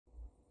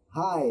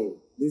Hi,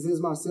 this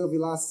is Marssel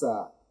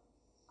Vilaça.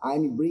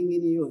 I'm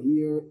bringing you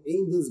here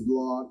in this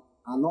blog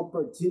an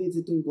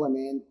opportunity to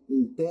implement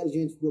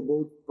intelligent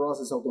robot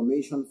process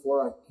automation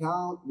for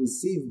account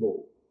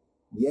receivable.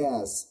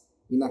 Yes,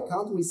 in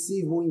account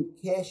receivable in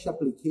cash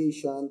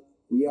application,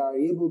 we are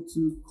able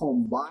to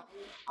combine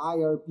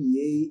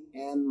IRPA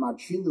and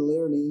machine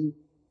learning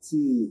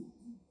to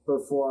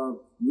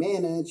perform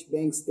manage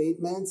bank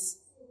statements,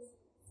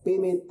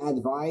 payment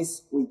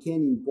advice. We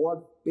can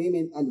import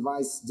payment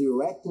advice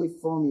directly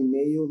from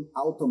email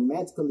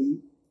automatically.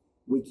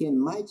 We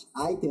can match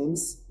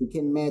items. We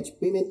can match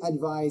payment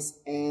advice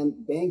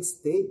and bank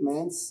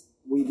statements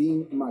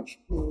within machine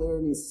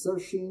learning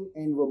searching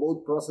and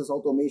robot process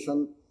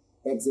automation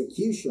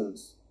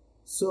executions.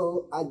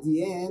 So at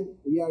the end,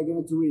 we are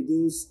going to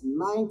reduce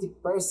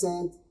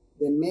 90%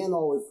 the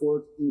manual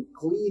effort in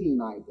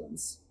clearing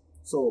items.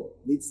 So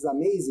this is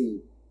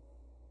amazing.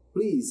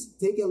 Please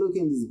take a look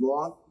in this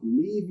blog,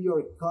 leave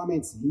your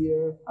comments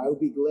here. I will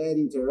be glad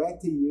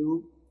interacting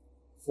you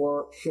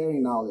for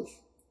sharing knowledge.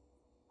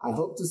 I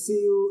hope to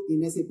see you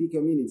in SAP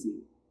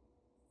community.